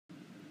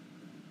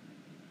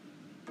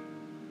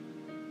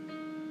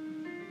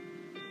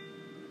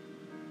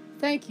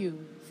Thank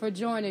you for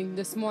joining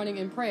this morning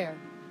in prayer.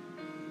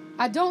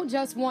 I don't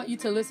just want you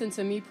to listen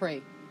to me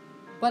pray,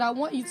 but I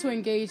want you to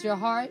engage your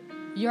heart,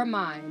 your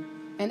mind,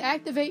 and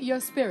activate your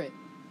spirit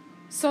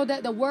so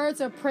that the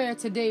words of prayer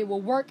today will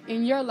work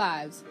in your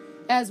lives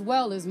as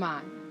well as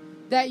mine,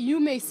 that you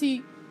may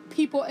see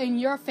people in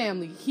your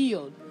family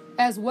healed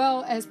as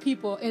well as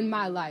people in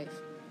my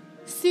life.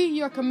 See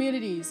your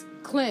communities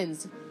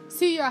cleansed.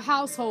 See your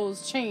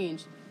households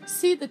changed.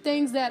 See the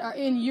things that are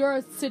in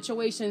your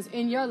situations,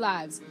 in your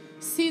lives.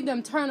 See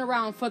them turn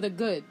around for the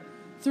good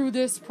through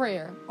this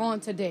prayer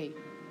on today.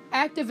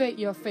 Activate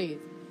your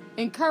faith.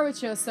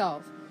 Encourage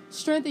yourself.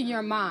 Strengthen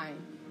your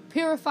mind.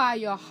 Purify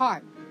your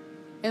heart.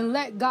 And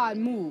let God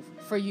move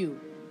for you.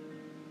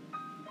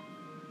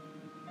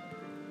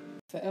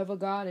 Forever,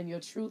 God, and your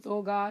truth,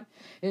 oh God,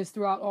 is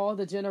throughout all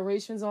the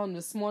generations on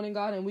this morning,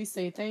 God, and we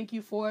say thank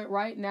you for it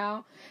right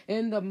now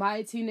in the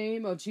mighty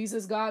name of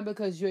Jesus, God,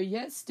 because you're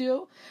yet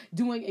still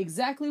doing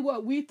exactly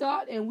what we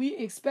thought and we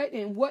expect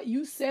and what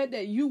you said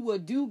that you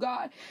would do,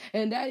 God,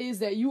 and that is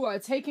that you are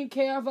taking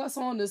care of us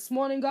on this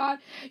morning, God.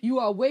 You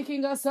are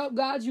waking us up,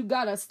 God. You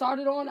got us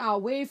started on our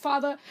way,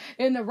 Father,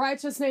 in the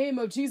righteous name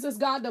of Jesus,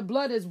 God. The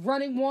blood is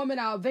running warm in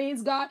our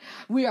veins, God.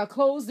 We are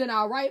closed in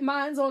our right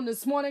minds on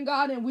this morning,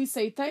 God, and we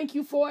say thank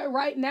you for it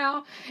right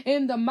now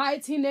in the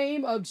mighty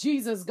name of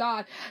Jesus,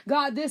 God.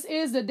 God, this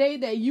is the day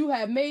that you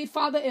have made,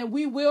 Father, and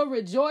we will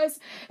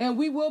rejoice and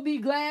we will be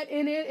glad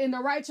in it in the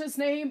righteous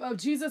name of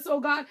Jesus, oh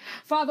God.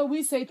 Father,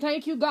 we say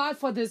thank you, God,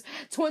 for this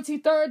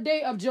 23rd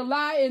day of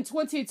July in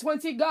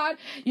 2020, God.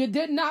 You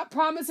did not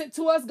promise it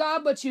to us,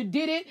 God, but you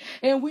did it,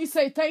 and we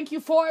say thank you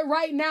for it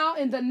right now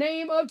in the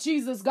name of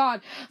Jesus,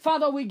 God.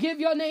 Father, we give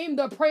your name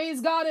the praise,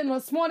 God, and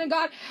this morning,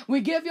 God, we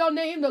give your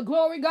name the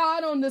glory,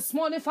 God, on this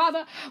morning,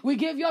 Father. We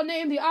give your name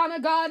the honor,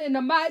 God, in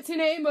the mighty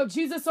name of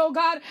Jesus, oh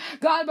God.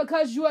 God,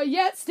 because you are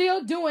yet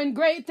still doing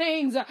great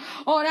things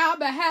on our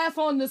behalf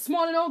on this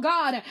morning, oh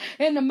God,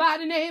 in the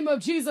mighty name of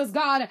Jesus,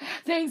 God.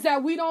 Things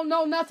that we don't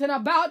know nothing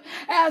about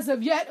as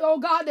of yet, oh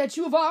God, that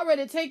you've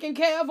already taken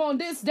care of on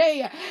this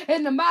day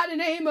in the mighty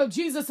name of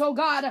Jesus, oh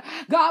God.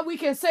 God, we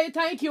can say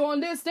thank you on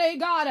this day,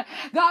 God.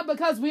 God,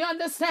 because we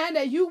understand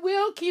that you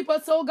will keep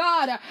us, oh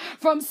God,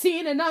 from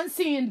seen and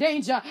unseen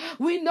danger.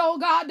 We know,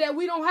 God, that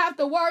we don't have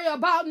to worry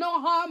about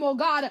no harm, oh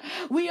God.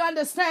 We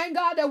understand,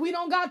 God, that we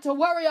don't got to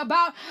worry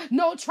about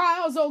no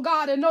trials, oh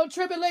God, and no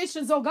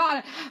tribulations, oh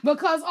God,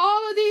 because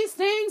all of these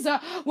things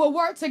will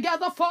work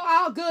together for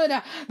our good,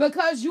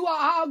 because you are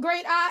our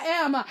great I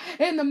am,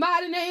 in the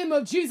mighty name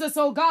of Jesus,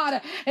 oh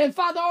God. And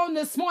Father, on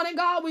this morning,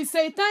 God, we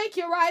say thank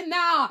you right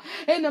now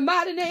in the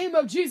mighty name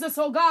of Jesus,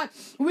 oh God.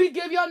 We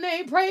give your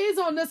name praise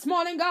on this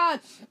morning,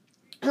 God.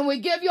 And we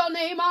give your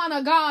name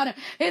honor, God,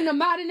 in the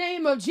mighty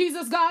name of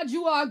Jesus, God.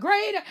 You are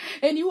great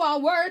and you are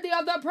worthy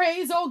of the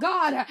praise, oh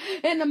God,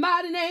 in the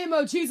mighty name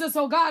of Jesus,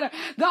 oh God.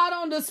 God,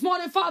 on this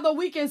morning, Father,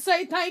 we can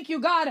say thank you,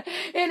 God,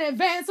 in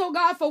advance, oh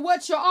God, for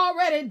what you're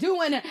already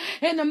doing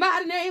in the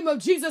mighty name of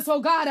Jesus, oh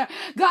God.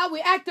 God, we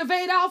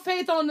activate our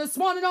faith on this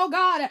morning, oh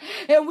God,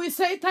 and we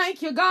say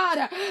thank you,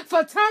 God,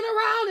 for turn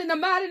around in the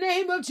mighty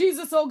name of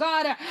Jesus, oh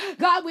God.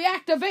 God, we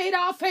activate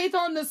our faith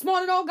on this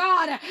morning, oh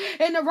God,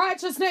 in the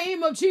righteous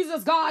name of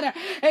Jesus, God.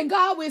 And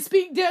God, we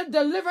speak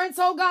deliverance,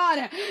 oh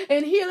God,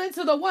 and healing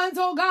to the ones,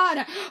 oh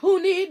God, who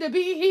need to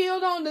be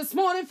healed on this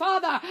morning,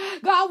 Father.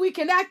 God, we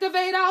can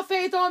activate our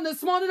faith on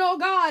this morning, oh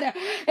God,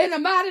 in the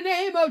mighty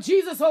name of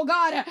Jesus, oh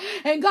God.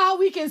 And God,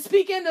 we can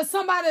speak into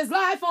somebody's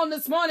life on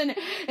this morning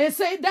and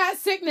say that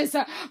sickness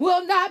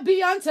will not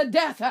be unto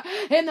death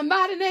in the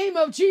mighty name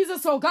of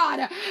Jesus, oh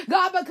God.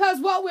 God, because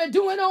what we're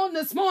doing on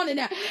this morning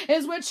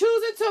is we're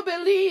choosing to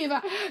believe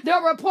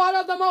the report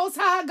of the Most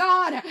High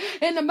God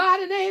in the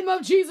mighty name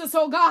of Jesus,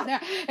 oh God.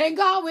 And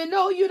God, we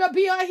know you to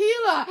be a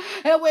healer,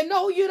 and we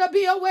know you to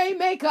be a way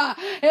maker,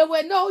 and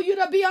we know you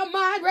to be a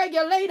mind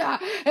regulator,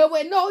 and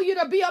we know you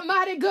to be a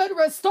mighty good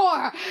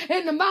restorer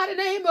in the mighty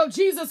name of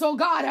Jesus, oh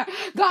God.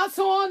 God,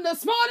 so on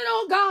this morning,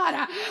 oh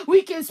God,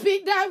 we can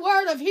speak that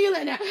word of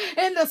healing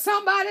into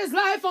somebody's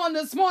life on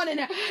this morning,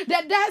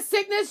 that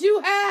sickness you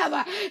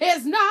have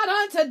is not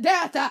unto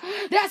death.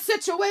 That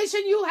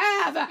situation you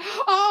have,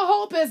 all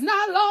hope is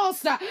not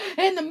lost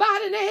in the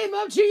mighty name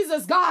of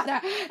Jesus,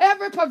 God.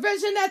 Every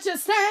provision that you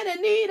stand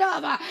in need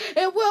of,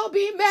 it will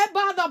be met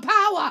by the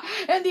power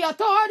and the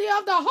authority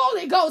of the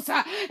Holy Ghost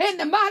in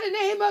the mighty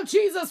name of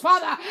Jesus,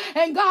 Father.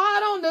 And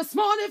God, on this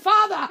morning,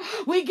 Father,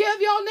 we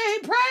give your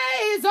name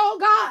praise, oh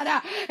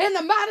God, in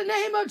the mighty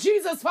name of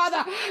Jesus,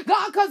 Father.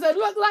 God, because it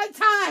looked like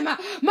time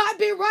might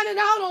be running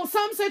out on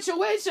some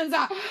situations,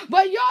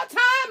 but your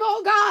time,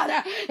 oh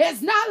God,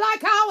 is not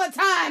like our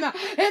time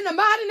in the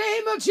mighty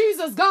name of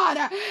Jesus, God.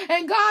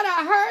 And God,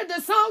 I heard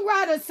the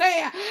songwriter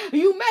say,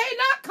 you may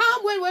not not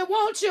come when we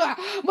want you,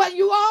 but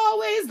you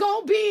always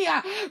gonna be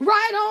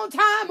right on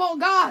time, oh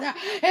God,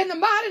 in the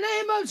mighty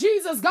name of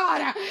Jesus,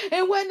 God.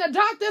 And when the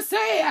doctors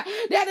say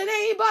that it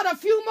ain't but a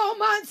few more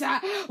months,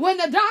 when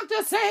the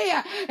doctors say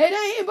it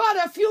ain't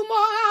but a few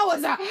more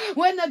hours,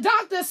 when the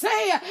doctors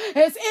say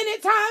it's any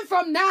time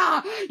from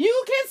now,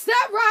 you can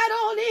step right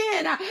on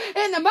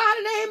in the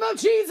mighty name of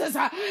Jesus.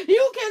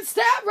 You can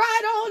step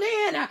right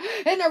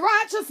on in the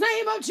righteous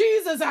name of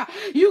Jesus.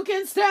 You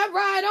can step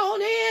right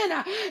on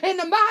in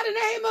the mighty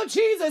name of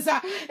Jesus.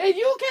 And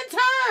you can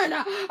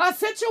turn a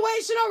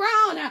situation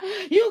around.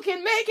 You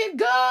can make it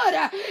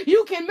good.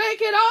 You can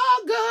make it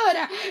all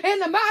good in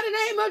the mighty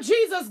name of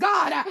Jesus,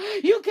 God.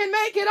 You can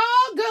make it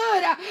all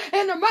good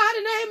in the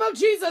mighty name of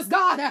Jesus,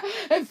 God.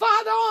 And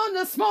Father, on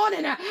this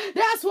morning,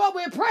 that's what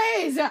we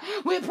praise.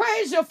 We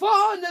praise you for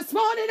on this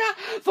morning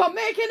for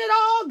making it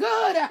all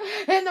good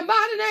in the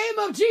mighty name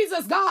of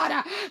Jesus,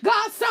 God.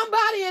 God,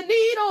 somebody in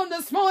need on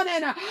this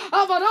morning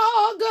of an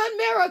all good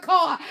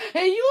miracle.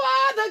 And you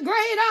are the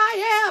great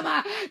I am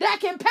that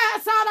can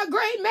pass out a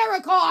great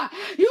miracle.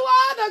 You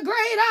are the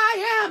great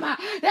I am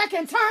that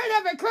can turn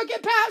every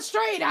crooked path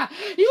straight.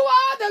 You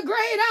are the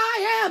great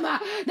I am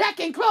that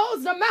can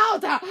close the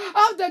mouth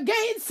of the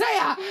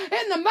gainsayer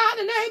in the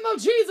mighty name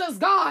of Jesus,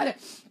 God.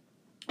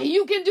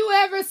 You can do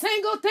every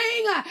single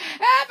thing,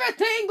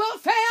 everything will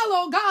fail,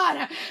 oh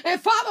God.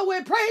 And Father,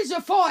 we praise you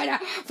for it.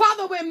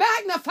 Father, we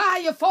magnify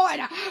you for it.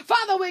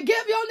 Father, we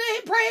give your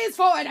name praise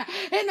for it.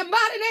 In the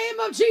mighty name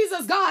of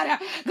Jesus, God.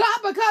 God,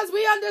 because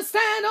we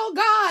understand, oh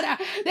God,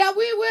 that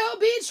we will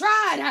be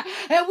tried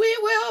and we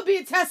will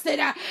be tested.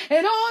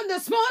 And on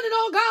this morning,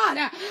 oh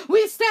God,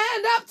 we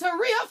stand up to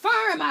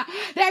reaffirm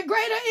that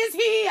greater is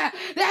he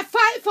that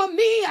fight for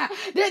me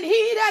than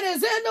he that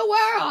is in the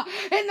world.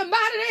 In the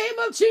mighty name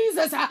of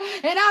Jesus.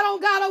 And I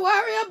don't gotta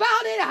worry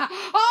about it.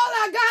 All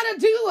I gotta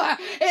do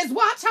is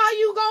watch how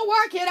you gonna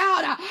work it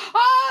out.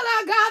 All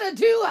I gotta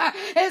do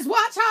is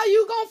watch how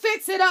you gonna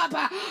fix it up.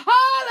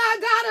 All I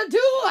gotta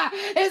do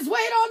is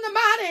wait on the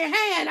mighty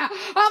hand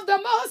of the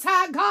Most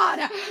High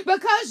God,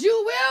 because you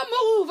will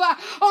move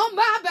on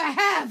my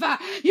behalf.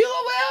 You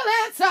will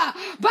answer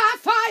by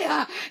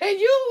fire, and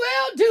you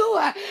will do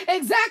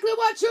exactly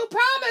what you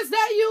promised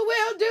that you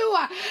will do.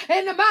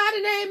 In the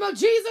mighty name of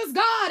Jesus,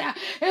 God,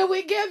 and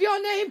we give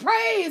your name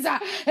praise.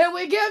 And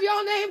we give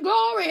your name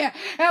glory,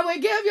 and we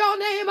give your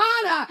name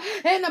honor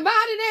in the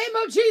mighty name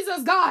of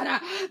Jesus,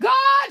 God.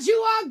 God, you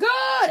are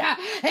good,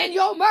 and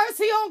your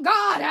mercy, oh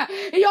God,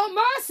 your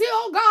mercy,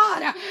 oh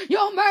God,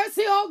 your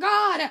mercy, oh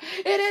God,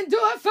 it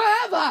endures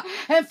forever.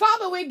 And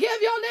Father, we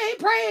give your name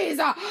praise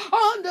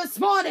on this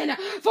morning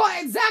for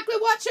exactly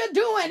what you're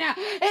doing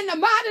in the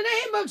mighty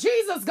name of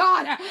Jesus,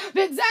 God.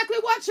 Exactly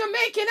what you're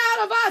making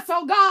out of us,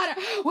 oh God.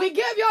 We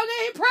give your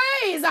name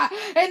praise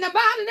in the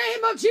mighty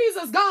name of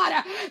Jesus,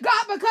 God.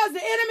 God, because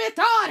the enemy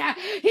thought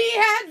he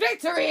had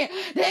victory.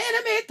 The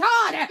enemy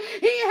thought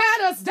he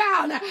had us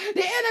down.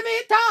 The enemy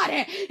thought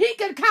he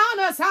could count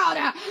us out.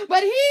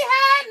 But he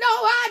had no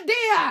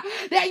idea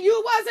that you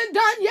wasn't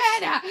done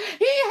yet.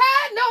 He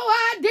had no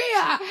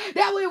idea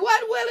that we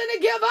weren't willing to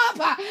give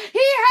up.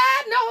 He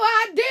had no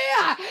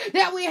idea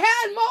that we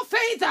had more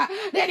faith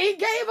than he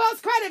gave us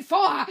credit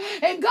for.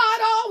 And God,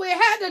 all we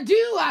had to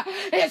do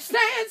is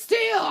stand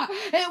still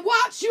and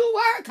watch you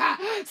work.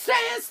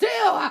 Stand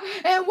still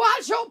and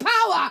watch your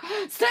power.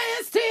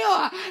 Stand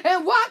still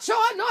and watch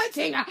your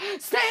anointing.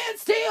 Stand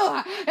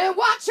still and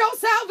watch your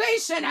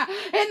salvation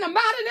in the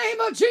mighty name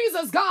of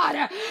Jesus, God.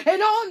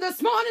 And on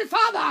this morning,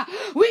 Father,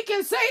 we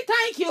can say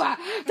thank you.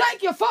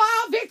 Thank you for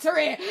our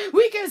victory.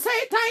 We can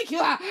say thank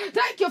you.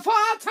 Thank you for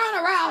our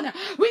turnaround.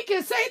 We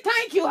can say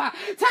thank you.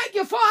 Thank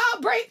you for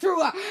our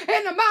breakthrough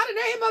in the mighty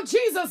name of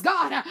Jesus,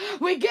 God.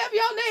 We give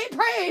your name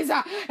praise,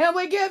 and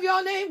we give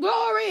your name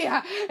glory,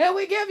 and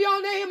we give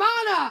your name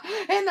honor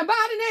in the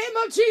mighty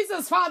name of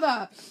Jesus,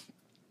 Father.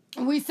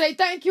 We say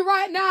thank you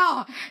right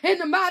now in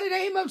the mighty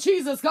name of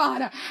Jesus,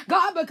 God.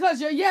 God, because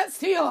you're yet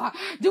still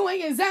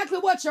doing exactly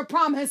what you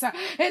promised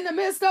in the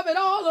midst of it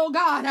all, oh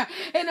God.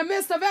 In the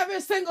midst of every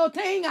single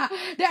thing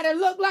that it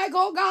looked like,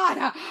 oh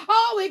God.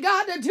 All we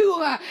got to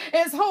do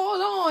is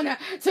hold on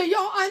to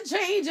your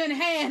unchanging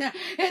hand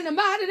in the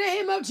mighty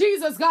name of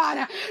Jesus,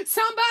 God.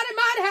 Somebody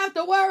might have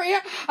to worry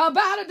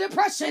about a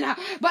depression,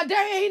 but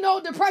there ain't no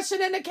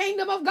depression in the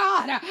kingdom of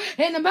God.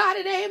 In the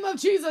mighty name of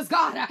Jesus,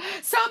 God.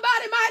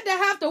 Somebody might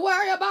have to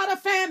worry about a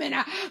famine,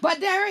 but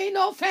there ain't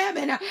no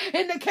famine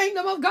in the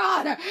kingdom of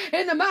God.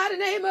 In the mighty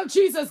name of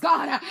Jesus,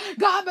 God.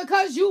 God,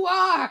 because you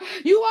are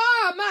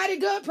a mighty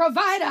good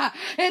provider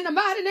in the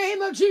mighty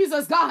name of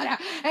Jesus, God.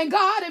 And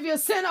God, if you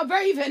sent a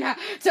raven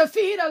to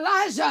feed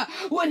Elijah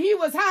when he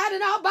was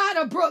hiding out by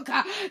the brook,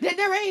 then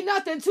there ain't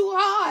nothing too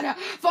hard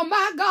for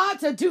my God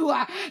to do.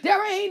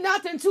 There ain't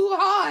nothing too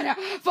hard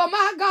for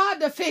my God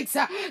to fix.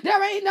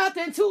 There ain't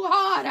nothing too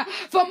hard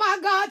for my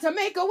God to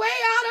make a way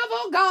out of,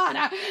 oh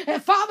God.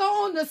 And Father,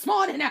 on this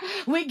morning,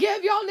 we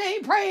give your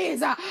name praise.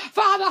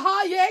 Father,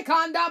 in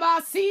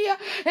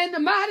the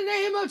mighty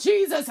name of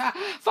Jesus.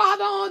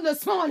 Father, on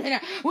this morning,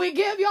 we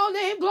give your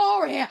name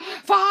glory.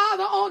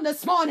 Father, on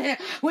this morning,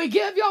 we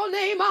give your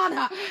name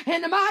honor.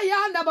 In the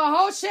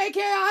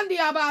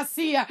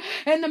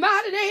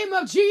mighty name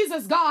of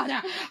Jesus, God.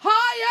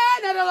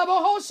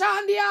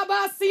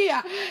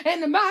 In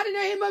the mighty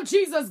name of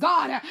Jesus,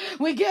 God,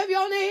 we give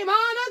your name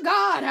honor,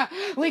 God.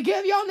 We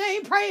give your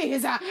name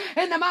praise.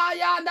 In the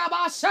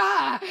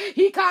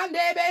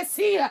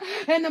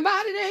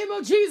mighty name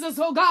of Jesus,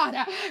 oh God.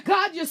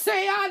 God, you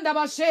say, in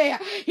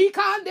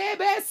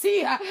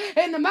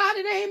the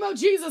mighty name of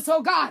Jesus,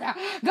 oh God.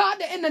 God,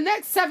 in the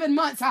next 7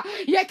 months, in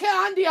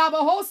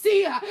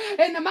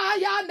the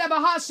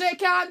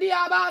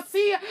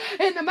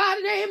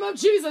mighty name of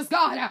Jesus,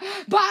 God,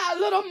 buy a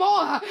little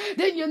more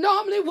than you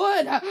normally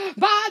would.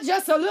 Buy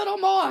just a little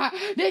more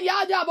than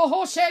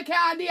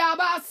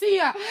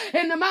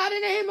in the mighty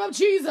name of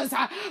Jesus.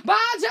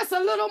 Buy just a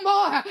little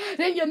more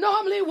than you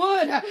normally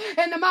would.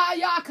 In the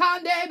mighty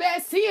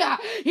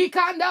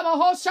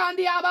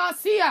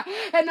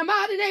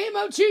name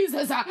of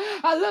Jesus, a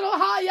little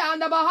higher.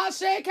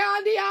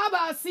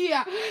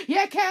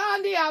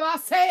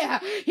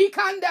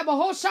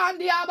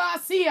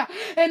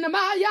 In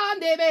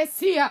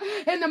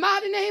the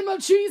mighty name of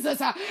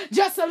Jesus,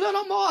 just a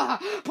little more.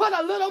 Put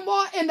a little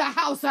more in the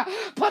house.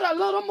 Put a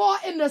little more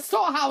in the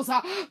storehouse.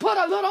 Put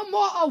a little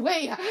more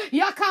away.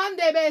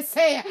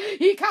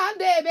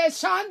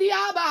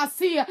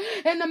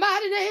 In the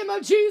mighty name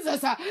of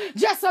Jesus,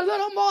 just a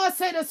little more,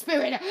 say the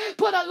Spirit.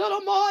 Put a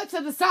little more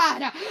to the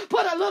side.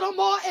 Put a little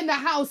more in the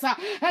house.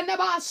 In the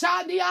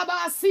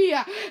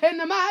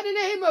mighty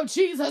name of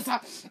Jesus.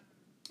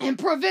 And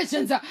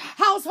provisions,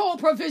 household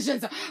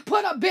provisions,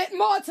 put a bit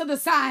more to the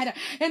side.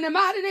 In the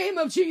mighty name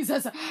of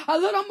Jesus, a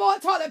little more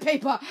toilet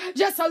paper,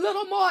 just a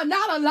little more,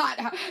 not a lot,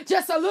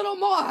 just a little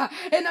more.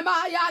 In the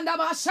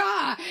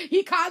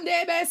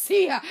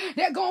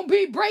there going to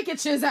be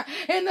breakages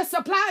in the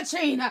supply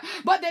chain,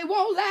 but they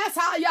won't last.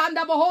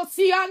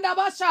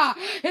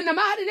 In the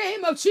mighty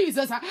name of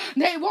Jesus,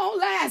 they won't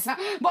last,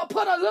 but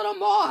put a little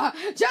more,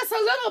 just a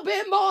little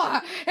bit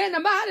more. In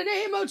the mighty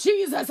name of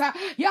Jesus,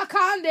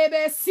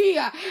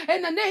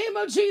 in the name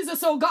of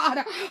Jesus, oh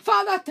God.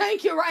 Father,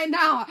 thank you right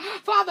now.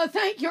 Father,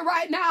 thank you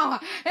right now.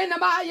 In the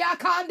mighty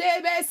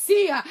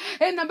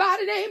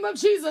name of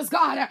Jesus,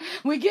 God.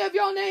 We give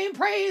your name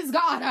praise,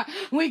 God.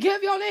 We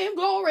give your name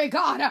glory,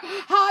 God.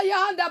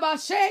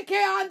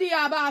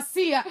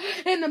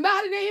 In the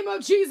mighty name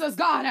of Jesus,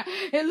 God.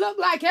 It looked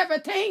like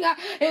everything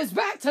is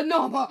back to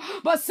normal.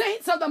 But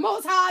saints of the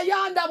Most High,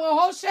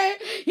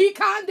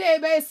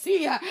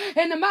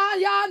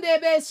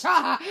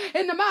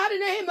 in the mighty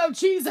name of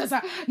Jesus,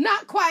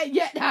 not quite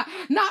yet.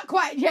 Not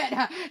quite yet.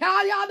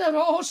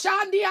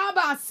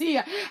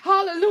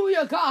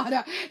 Hallelujah, God.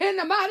 In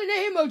the mighty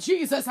name of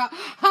Jesus.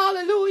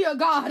 Hallelujah,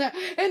 God.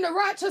 In the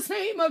righteous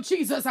name of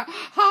Jesus.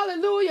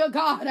 Hallelujah,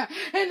 God.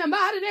 In the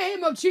mighty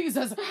name of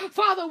Jesus.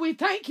 Father, we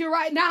thank you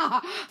right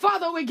now.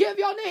 Father, we give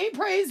your name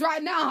praise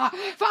right now.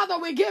 Father,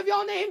 we give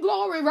your name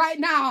glory right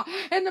now.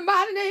 In the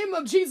mighty name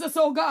of Jesus,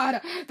 oh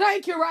God.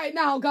 Thank you right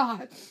now,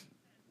 God.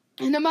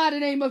 In the mighty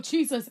name of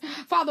Jesus,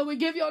 Father, we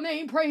give your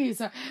name praise.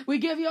 We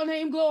give your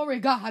name glory,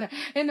 God.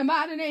 In the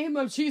mighty name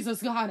of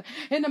Jesus, God.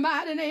 In the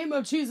mighty name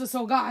of Jesus,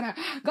 oh God.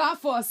 God,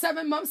 for a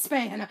 7-month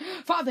span.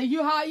 Father, in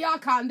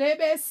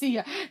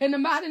the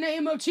mighty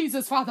name of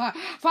Jesus, Father.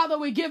 Father,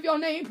 we give your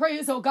name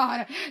praise, oh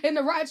God. In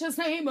the righteous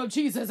name of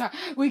Jesus,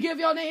 we give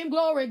your name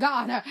glory,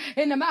 God.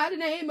 In the mighty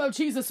name of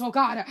Jesus, oh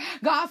God.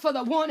 God, for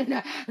the warning,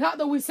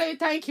 Father, we say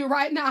thank you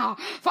right now.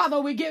 Father,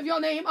 we give your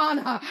name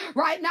honor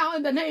right now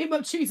in the name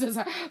of Jesus.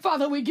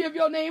 Father, we give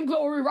your name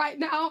glory right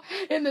now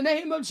in the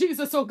name of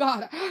Jesus, oh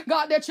God.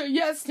 God, that you're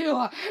yet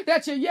still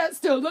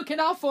looking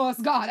out for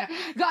us, God.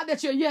 God,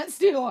 that you're yet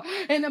still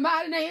in the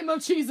mighty name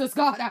of Jesus,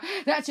 God.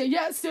 That you're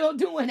yet still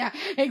doing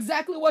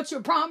exactly what you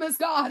promised,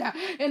 God.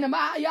 In the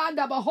mighty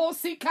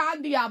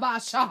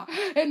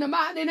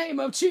name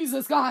of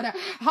Jesus, God.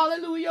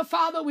 Hallelujah,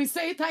 Father, we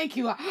say thank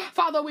you.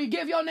 Father, we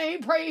give your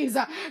name praise.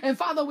 And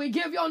Father, we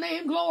give your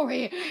name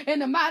glory in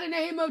the mighty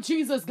name of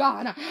Jesus,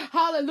 God.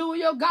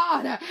 Hallelujah,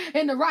 God.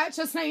 In the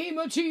righteous name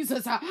of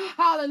Jesus.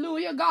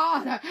 Hallelujah,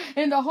 God.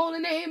 In the holy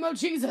name of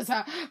Jesus.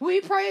 We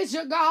praise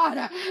you,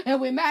 God,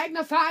 and we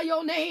magnify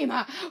your name.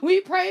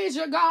 We praise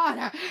you,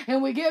 God,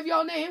 and we give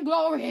your name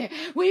glory.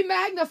 We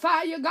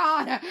magnify you,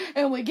 God,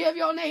 and we give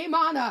your name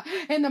honor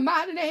in the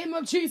mighty name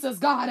of Jesus,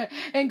 God.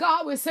 And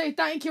God, we say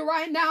thank you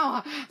right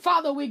now.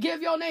 Father, we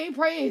give your name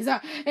praise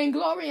and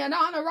glory and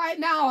honor right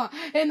now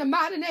in the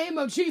mighty name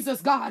of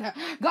Jesus, God.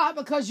 God,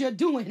 because you're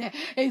doing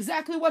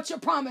exactly what you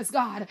promised,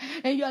 God,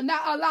 and you're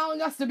not allowing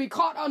us to be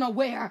caught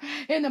unaware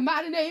in the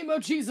mighty name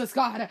of Jesus,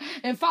 God.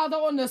 And Father,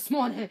 on this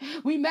morning,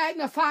 we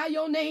magnify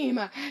your name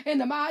in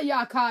the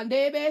Maya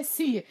Kandebe.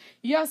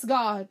 Yes,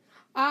 God.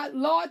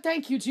 Lord,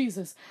 thank you,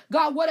 Jesus.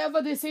 God,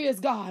 whatever this is,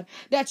 God,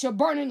 that you're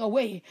burning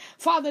away.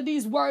 Father,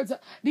 these words,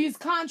 these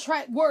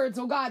contract words,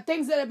 oh God,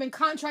 things that have been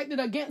contracted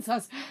against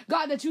us,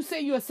 God, that you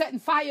say you are setting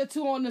fire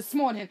to on this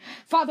morning.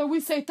 Father, we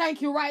say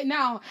thank you right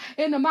now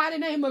in the mighty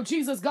name of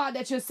Jesus, God,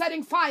 that you're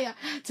setting fire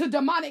to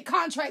demonic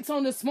contracts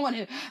on this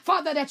morning.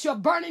 Father, that you're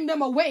burning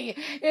them away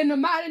in the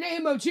mighty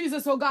name of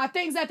Jesus, oh God,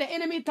 things that the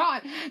enemy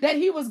thought that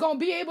he was going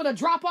to be able to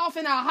drop off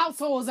in our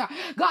households.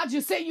 God,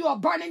 you say you are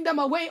burning them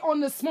away on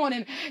this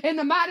morning in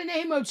the mighty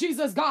name of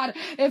Jesus, God.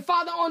 And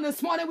Father, on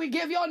this morning, we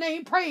give your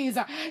name praise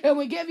and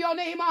we give your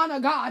name honor,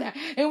 God,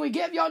 and we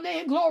give your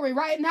name glory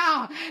right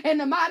now in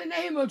the mighty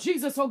name of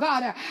Jesus, oh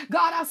God.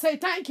 God, I say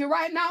thank you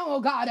right now, oh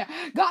God.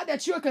 God,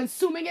 that you're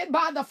consuming it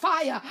by the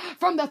fire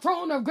from the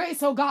throne of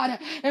grace, oh God.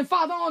 And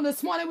Father, on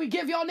this morning, we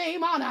give your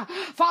name honor.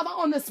 Father,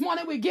 on this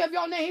morning, we give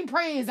your name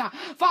praise.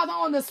 Father,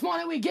 on this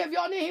morning, we give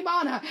your name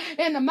honor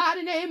in the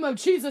mighty name of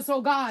Jesus,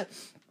 oh God.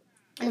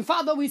 And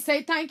Father, we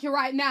say thank you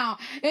right now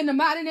in the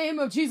mighty name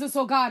of Jesus,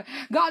 oh God.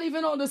 God,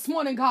 even on this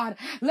morning, God,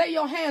 lay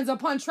your hands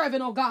upon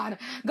Trevin, oh God.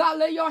 God,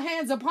 lay your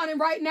hands upon him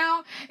right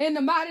now in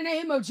the mighty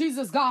name of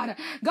Jesus, God.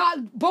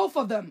 God, both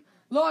of them.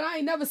 Lord, I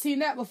ain't never seen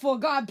that before.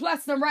 God,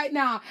 bless them right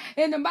now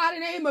in the mighty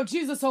name of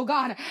Jesus, oh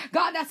God.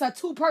 God, that's a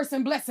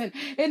two-person blessing.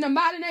 In the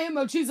mighty name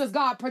of Jesus,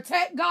 God,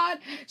 protect, God,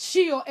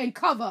 shield, and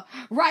cover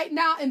right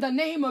now in the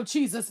name of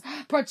Jesus.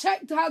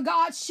 Protect her,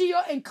 God,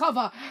 shield, and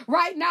cover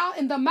right now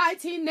in the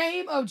mighty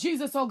name of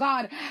Jesus, oh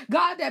God.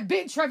 God, that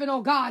big Trevin,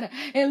 oh God,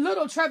 and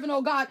little Trevin,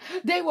 oh God,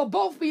 they will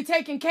both be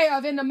taken care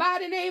of in the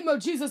mighty name of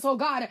Jesus, oh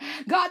God.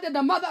 God, that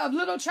the mother of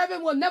little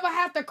Trevin will never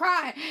have to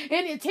cry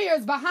any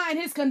tears behind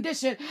his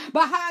condition,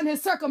 behind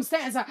his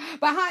circumstance,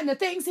 behind the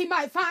things he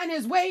might find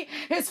his way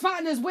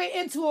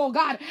into, oh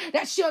God,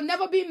 that she'll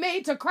never be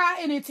made to cry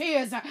any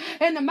tears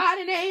in the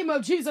mighty name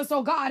of Jesus,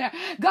 oh God.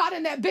 God,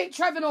 in that big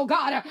Trevin, oh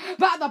God,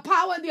 by the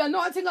power and the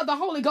anointing of the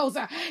Holy Ghost,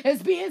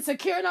 is being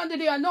secured under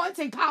the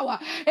anointing power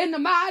in the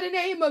mighty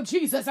name of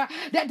Jesus,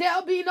 that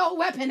there'll be no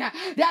weapon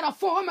that'll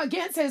form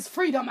against his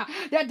freedom,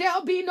 that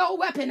there'll be no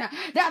weapon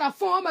that'll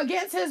form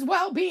against his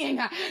well-being,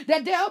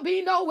 that there'll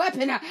be no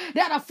weapon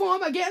that'll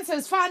form against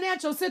his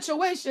financial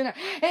situation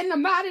in the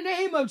mighty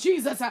name of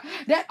Jesus,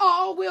 that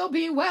all will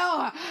be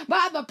well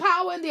by the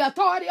power and the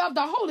authority of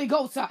the Holy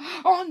Ghost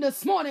on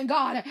this morning,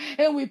 God.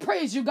 And we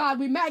praise you, God.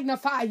 We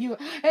magnify you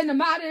in the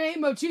mighty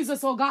name of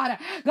Jesus, oh God.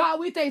 God,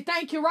 we say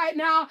thank you right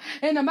now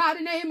in the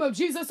mighty name of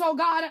Jesus, oh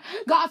God.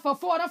 God, for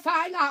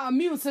fortifying our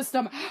immune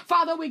system.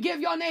 Father, we give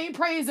your name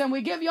praise and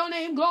we give your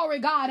name glory,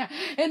 God,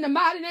 in the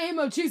mighty name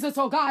of Jesus,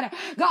 oh God.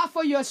 God,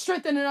 for your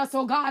strengthening us,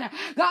 oh God.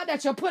 God,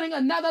 that you're putting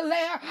another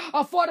layer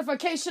of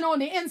fortification on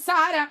the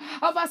inside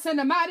of us in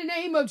the mighty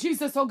name of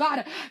Jesus, oh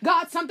God.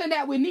 God, something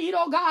that we need,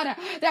 oh God,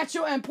 that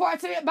you're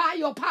imparting it by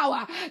your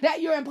power,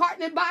 that you're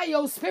imparting it by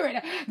your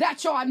spirit,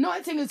 that your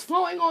anointing is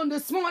flowing on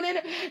this morning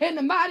in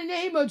the mighty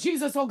name of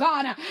Jesus, oh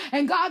God.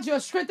 And God,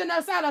 you're strengthening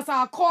us at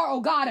our core,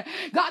 oh God.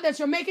 God, that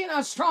you're making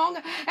us strong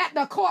at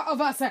the core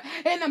of us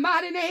in the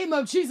mighty name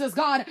of Jesus,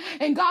 God.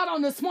 And God,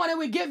 on this morning,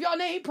 we give your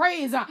name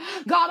praise.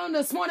 God, on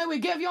this morning, we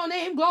give your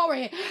name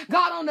glory.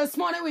 God, on this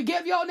morning, we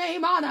give your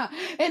name honor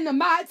in the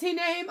mighty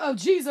name of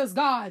Jesus,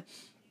 God.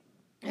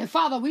 And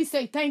Father, we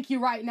say thank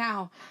you right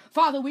now.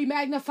 Father, we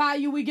magnify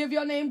you. We give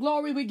your name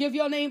glory. We give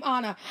your name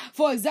honor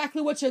for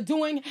exactly what you're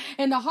doing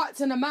in the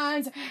hearts and the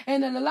minds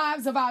and in the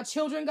lives of our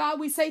children, God.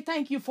 We say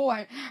thank you for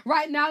it.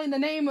 Right now, in the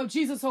name of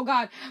Jesus, oh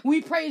God,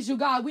 we praise you,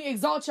 God. We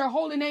exalt your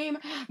holy name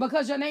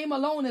because your name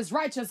alone is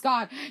righteous,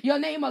 God. Your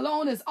name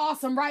alone is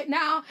awesome right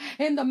now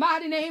in the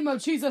mighty name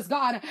of Jesus,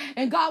 God.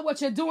 And God,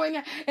 what you're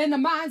doing in the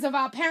minds of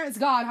our parents,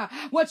 God,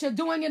 what you're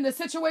doing in the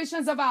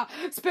situations of our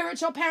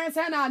spiritual parents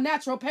and our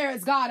natural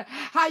parents, God,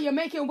 how you're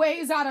making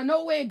ways out of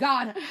no way,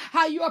 God,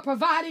 how you are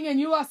providing and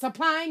you are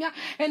supplying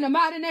in the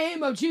mighty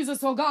name of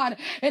Jesus, oh God.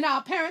 And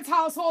our parents'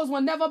 households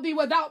will never be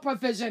without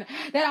provision,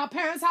 that our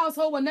parents'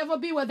 household will never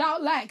be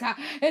without lack,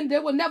 and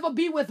there will never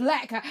be with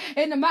lack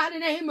in the mighty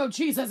name of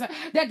Jesus,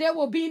 that there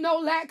will be no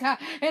lack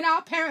in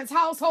our parents'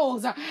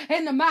 households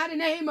in the mighty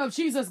name of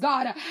Jesus,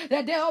 God,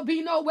 that there will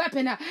be no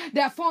weapon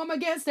that form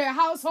against their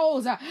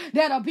households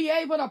that'll be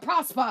able to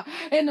prosper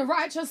in the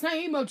righteous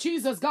name of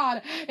Jesus,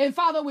 God. And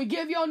Father, we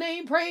give your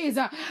name praise.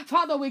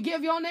 Father, we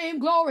give your name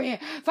glory.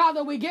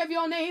 Father, we give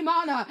your name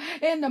honor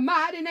in the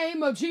mighty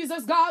name of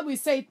Jesus, God. We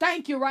say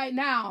thank you right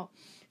now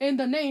in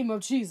the name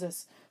of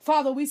Jesus.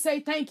 Father, we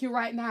say thank you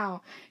right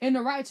now in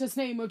the righteous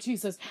name of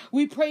Jesus.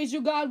 We praise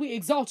you, God. We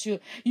exalt you.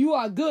 You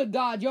are good,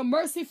 God. Your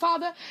mercy,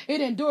 Father, it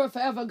endureth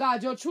forever,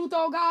 God. Your truth,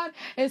 oh God,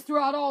 is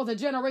throughout all the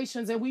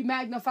generations, and we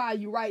magnify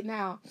you right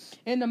now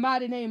in the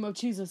mighty name of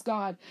Jesus,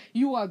 God.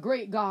 You are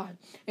great, God,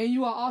 and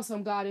you are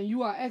awesome, God, and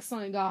you are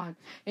excellent, God,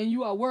 and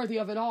you are worthy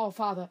of it all,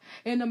 Father.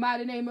 In the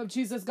mighty name of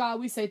Jesus, God,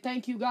 we say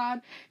thank you,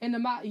 God. In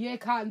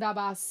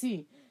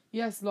the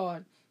yes,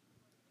 Lord.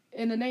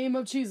 In the name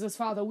of Jesus,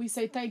 Father, we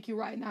say thank you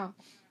right now.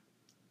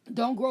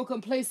 Don't grow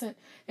complacent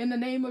in the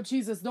name of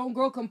Jesus. Don't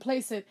grow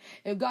complacent.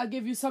 If God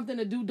give you something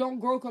to do, don't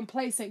grow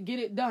complacent. Get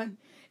it done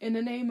in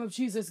the name of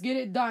Jesus. Get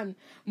it done.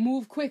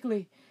 Move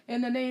quickly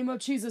In the name of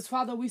Jesus,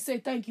 Father, we say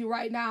thank you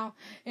right now.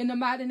 In the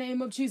mighty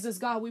name of Jesus,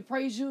 God, we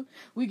praise you.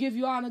 We give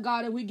you honor,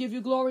 God, and we give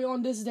you glory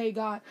on this day,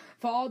 God,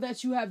 for all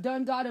that you have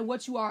done, God, and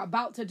what you are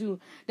about to do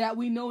that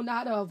we know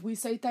not of. We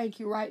say thank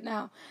you right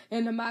now.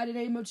 In the mighty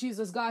name of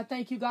Jesus, God,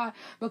 thank you, God,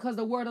 because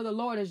the word of the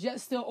Lord is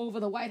yet still over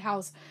the White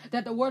House,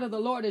 that the word of the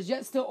Lord is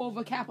yet still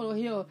over Capitol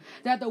Hill,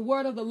 that the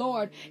word of the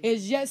Lord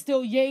is yet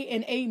still yea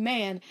and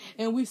amen.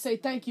 And we say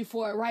thank you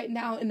for it right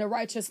now in the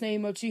righteous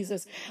name of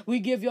Jesus. We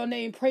give your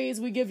name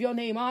praise. We give your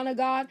name honor,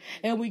 God,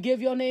 and we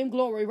give your name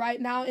glory right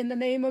now in the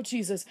name of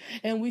Jesus.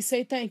 And we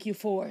say thank you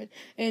for it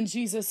in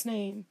Jesus'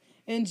 name.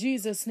 In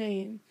Jesus'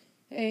 name,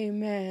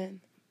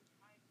 amen.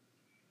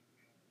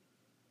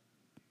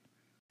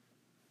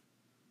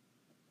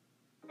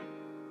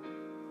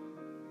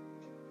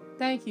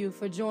 Thank you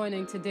for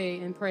joining today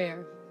in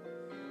prayer.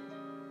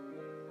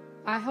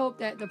 I hope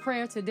that the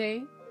prayer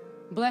today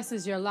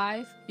blesses your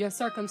life, your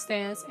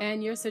circumstance,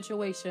 and your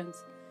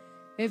situations.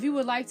 If you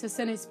would like to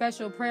send a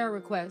special prayer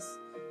request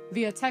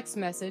via text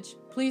message,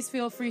 please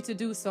feel free to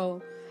do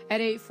so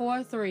at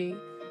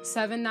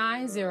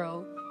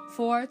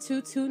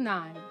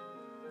 843-790-4229.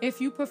 If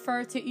you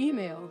prefer to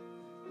email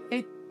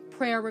a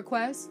prayer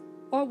request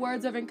or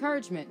words of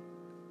encouragement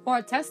or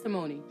a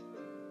testimony,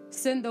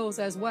 send those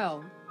as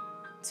well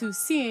to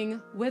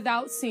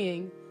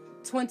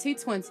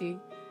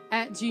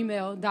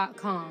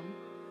seeingwithoutseeing2020@gmail.com.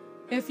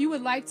 If you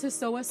would like to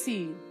sow a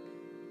seed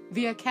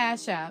via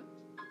Cash App,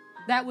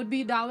 that would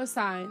be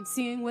 $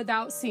 Seeing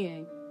Without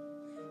Seeing.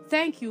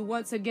 Thank you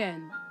once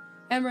again.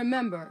 And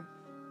remember,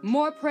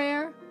 more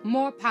prayer,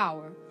 more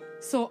power.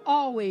 So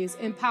always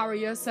empower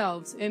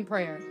yourselves in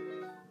prayer.